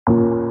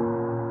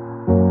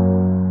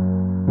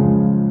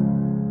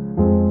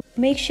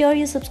Make sure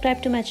you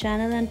subscribe to my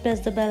channel and press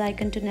the bell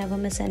icon to never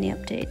miss any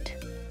update.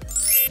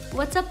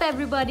 What's up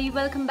everybody,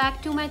 welcome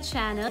back to my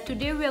channel.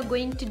 Today we are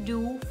going to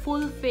do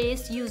full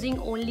face using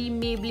only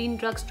Maybelline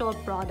drugstore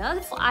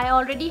products. I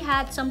already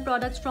had some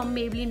products from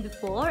Maybelline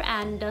before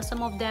and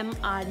some of them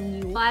are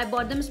new. I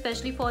bought them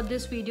especially for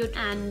this video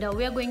and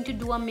we are going to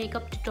do a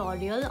makeup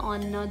tutorial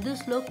on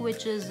this look,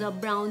 which is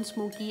brown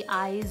smoky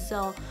eyes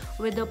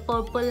with a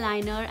purple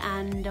liner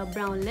and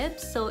brown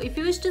lips. So if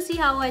you wish to see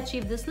how I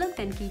achieve this look,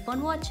 then keep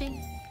on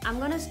watching. I'm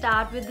gonna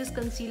start with this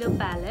concealer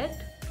palette.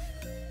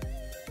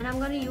 And I'm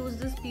going to use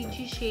this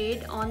peachy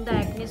shade on the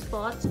acne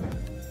spots.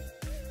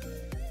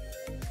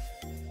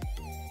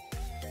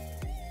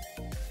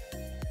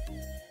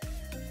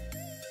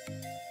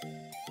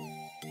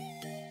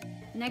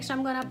 Next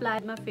I'm going to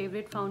apply my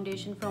favorite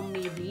foundation from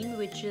Maybelline,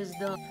 which is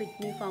the Fit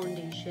Me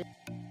foundation.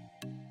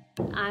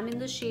 I'm in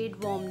the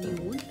shade Warm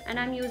Nude and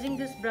I'm using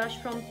this brush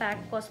from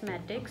Pack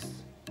Cosmetics,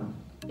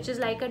 which is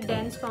like a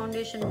dense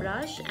foundation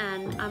brush,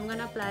 and I'm going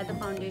to apply the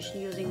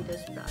foundation using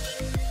this brush.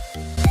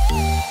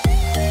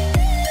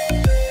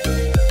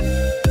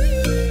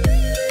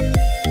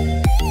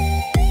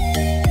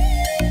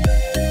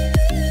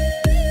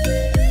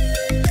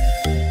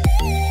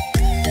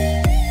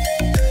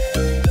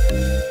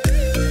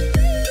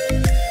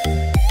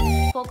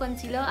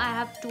 Concealer, I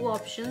have two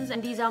options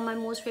and these are my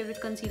most favorite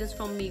concealers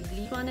from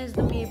Maybelline. One is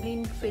the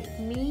Maybelline Fit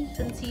Me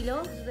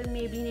concealer. This is the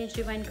Maybelline Age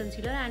Divine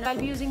concealer and I'll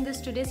be using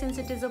this today since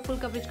it is a full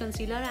coverage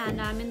concealer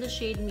and I'm in the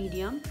shade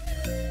medium.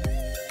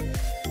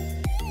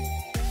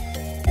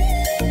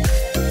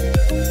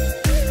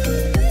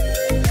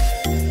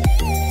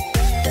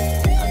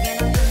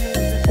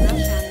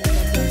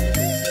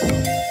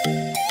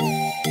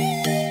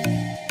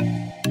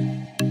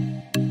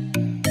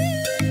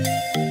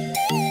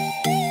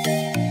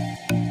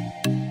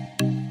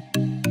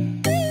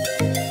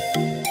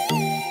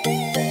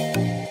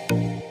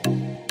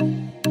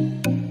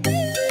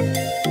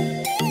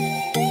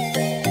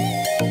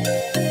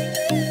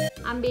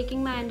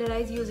 Baking my under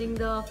eyes using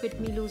the Fit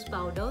Me loose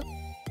powder.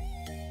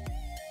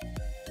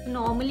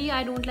 Normally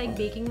I don't like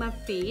baking my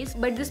face,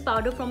 but this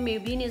powder from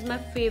Maybelline is my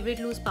favorite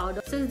loose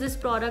powder since this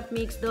product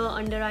makes the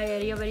under eye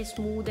area very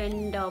smooth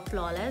and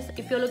flawless.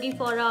 If you're looking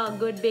for a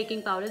good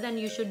baking powder, then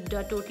you should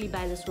totally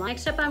buy this one.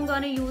 Next up I'm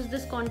gonna use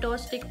this contour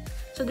stick.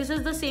 So this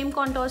is the same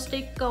contour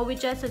stick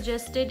which I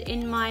suggested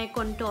in my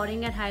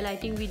contouring and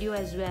highlighting video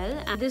as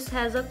well, and this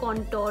has a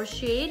contour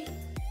shade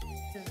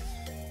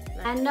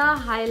and a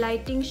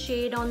highlighting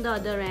shade on the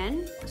other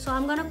end. So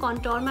I'm gonna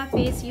contour my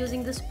face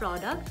using this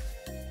product.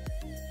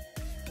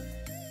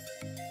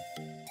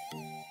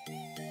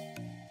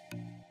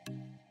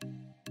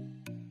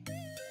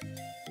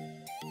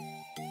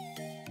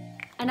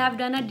 And I've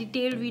done a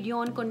detailed video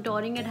on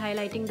contouring and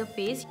highlighting the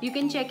face. You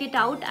can check it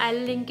out. I'll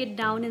link it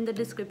down in the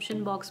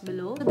description box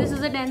below. So this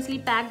is a densely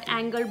packed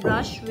angle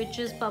brush which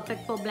is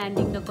perfect for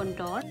blending the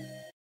contour.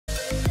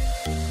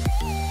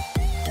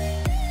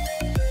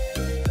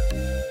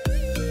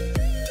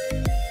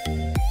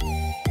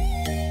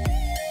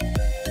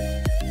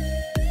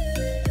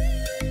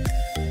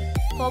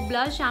 For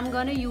blush, I'm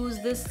gonna use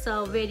this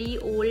very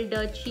old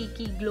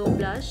cheeky glow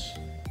blush,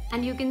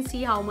 and you can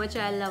see how much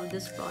I love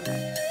this product.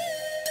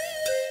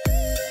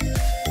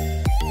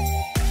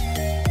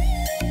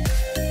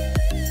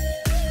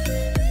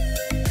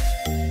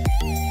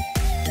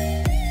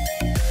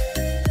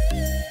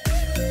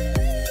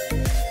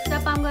 Next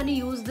up, I'm gonna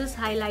use this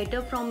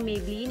highlighter from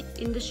Maybelline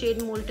in the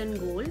shade Molten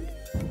Gold.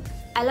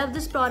 I love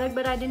this product,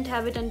 but I didn't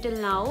have it until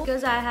now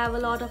because I have a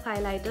lot of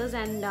highlighters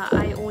and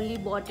I only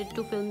bought it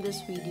to film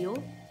this video.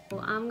 So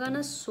I'm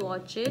gonna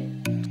swatch it.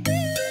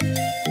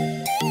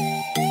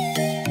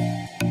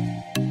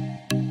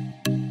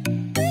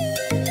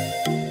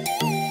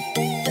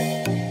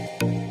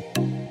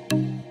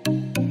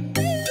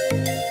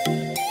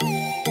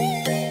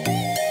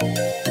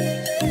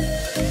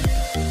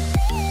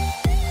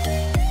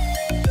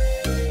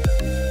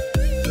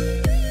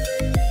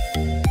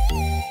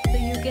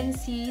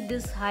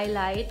 This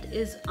highlight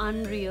is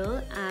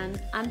unreal and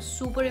I'm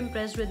super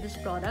impressed with this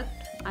product.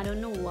 I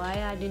don't know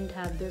why I didn't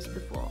have this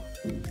before.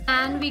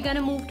 And we're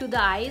gonna move to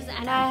the eyes,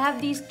 and I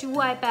have these two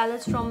eye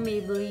palettes from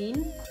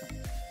Maybelline.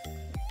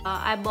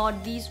 I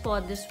bought these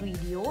for this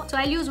video, so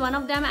I'll use one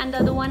of them and the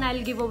other one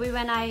I'll give away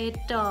when I hit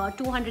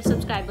 200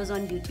 subscribers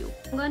on YouTube.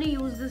 I'm gonna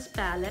use this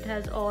palette. It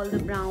has all the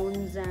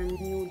browns and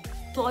nude.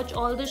 Watch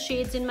all the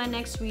shades in my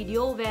next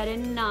video,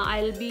 wherein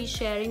I'll be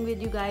sharing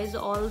with you guys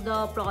all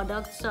the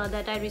products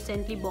that I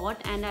recently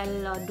bought, and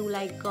I'll do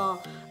like a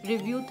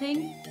review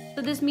thing.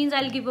 So this means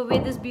I'll give away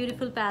this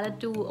beautiful palette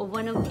to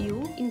one of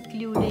you,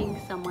 including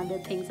some other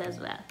things as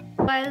well.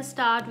 I'll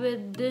start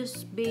with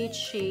this beige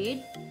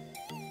shade.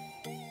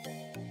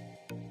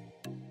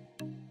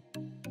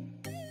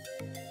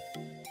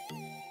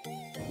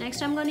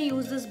 Next I'm going to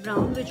use this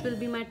brown, which will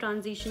be my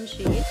transition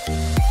shade.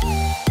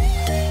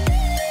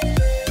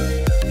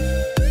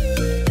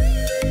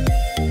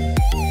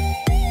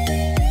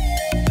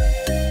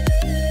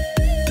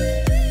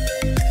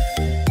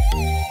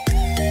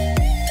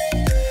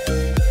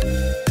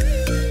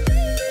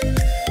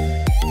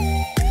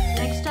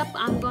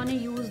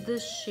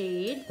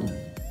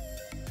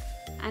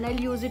 and I'll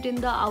use it in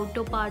the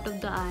outer part of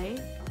the eye.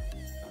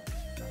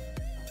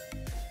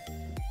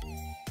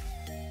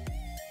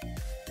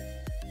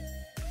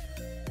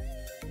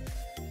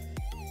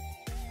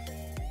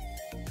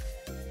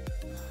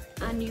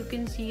 And you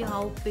can see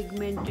how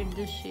pigmented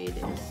this shade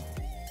is.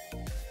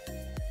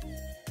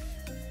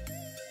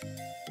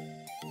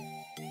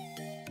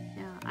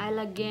 Yeah, I'll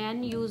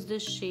again use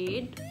this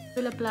shade.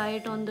 We'll apply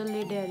it on the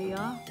lid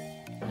area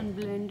and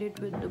blend it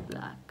with the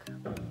black.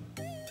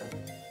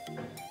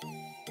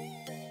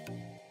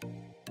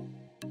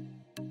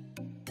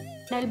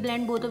 I'll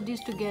blend both of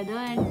these together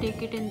and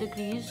take it in the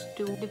crease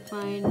to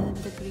define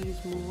the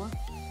crease more.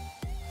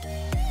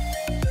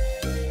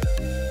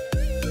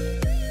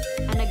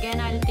 And again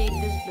I'll take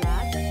this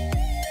black.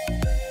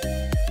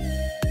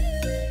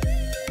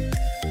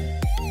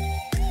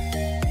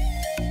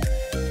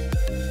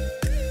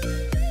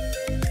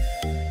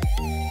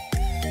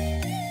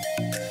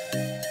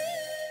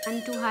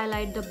 And to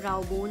highlight the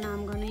brow bone,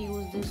 I'm gonna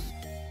use this.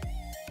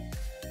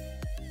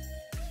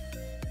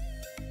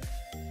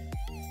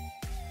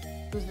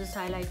 Use this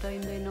highlighter in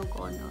the inner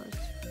corners.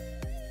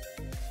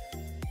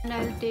 And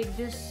I'll take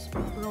this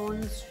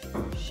bronze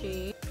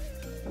shade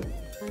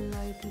and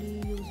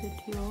lightly use it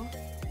here.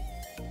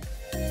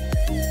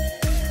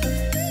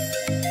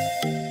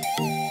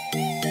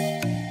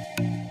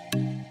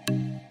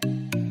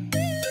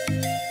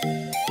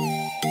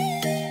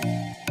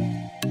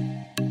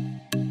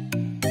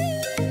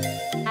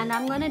 And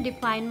I'm gonna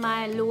define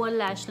my lower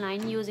lash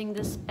line using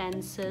this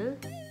pencil.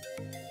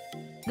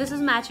 This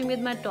is matching with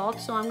my top,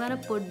 so I'm gonna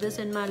put this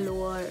in my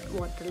lower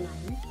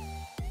waterline.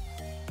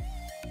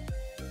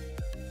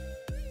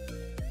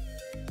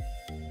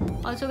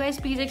 Also guys,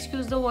 please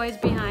excuse the voice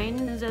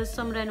behind. There's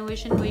some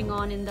renovation going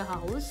on in the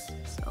house,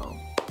 so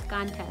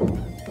can't help.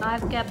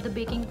 I've kept the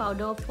baking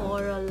powder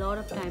for a lot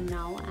of time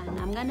now, and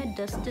I'm gonna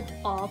dust it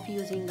off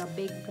using a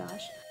big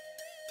brush.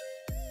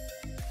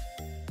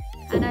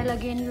 And I'll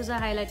again use a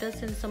highlighter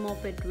since some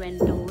of it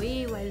went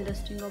away while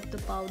dusting off the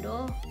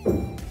powder.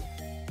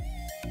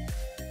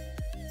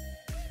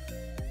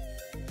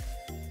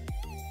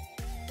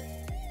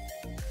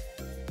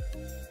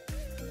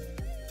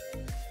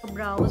 For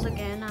brows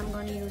again, I'm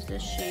going to use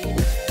this shade.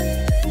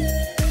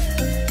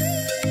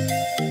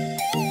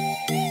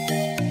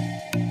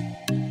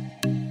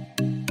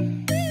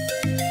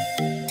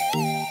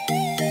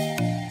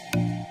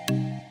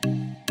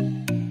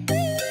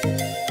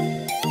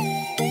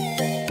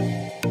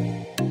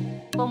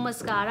 For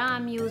mascara,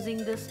 I'm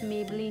using this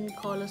Maybelline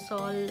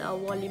Colossal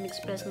Volume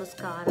Express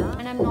Mascara,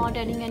 and I'm not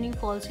adding any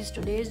falsies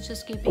today. It's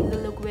just keeping the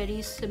look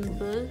very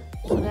simple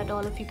so that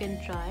all of you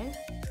can try.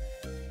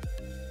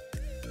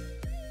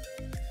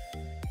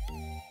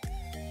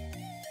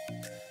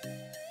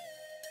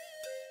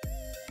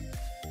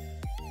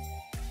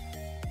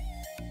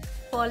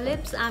 For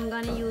lips, I'm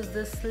gonna use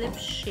this lip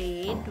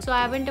shade. So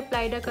I haven't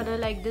applied a color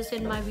like this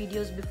in my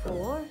videos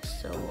before,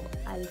 so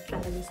I'll try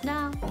this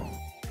now.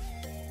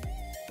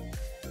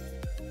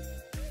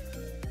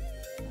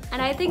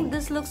 And I think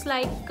this looks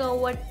like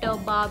what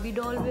Barbie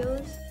doll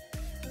wears.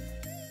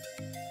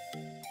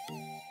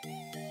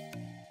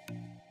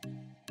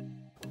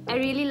 I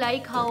really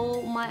like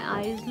how my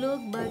eyes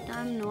look, but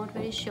I'm not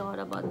very sure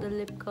about the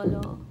lip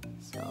color.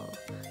 So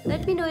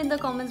let me know in the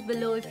comments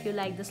below if you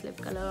like this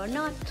lip color or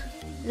not.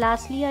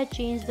 Lastly, I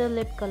changed the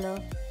lip color.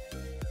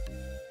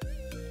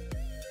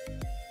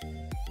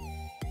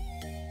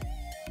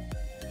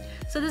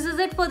 So this is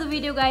it for the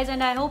video guys,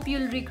 and I hope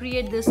you'll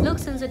recreate this look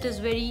since it is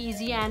very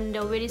easy and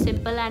very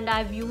simple, and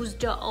I've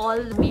used all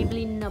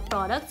Maybelline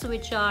products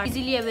which are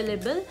easily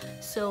available.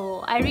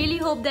 So I really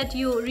hope that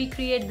you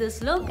recreate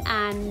this look,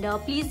 and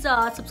please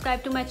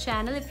subscribe to my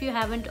channel if you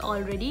haven't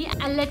already,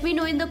 and let me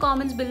know in the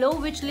comments below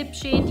which lip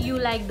shade you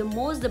like the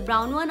most, the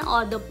brown one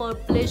or the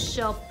purplish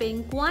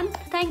pink one.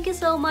 Thank you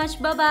so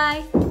much. Bye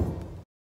bye.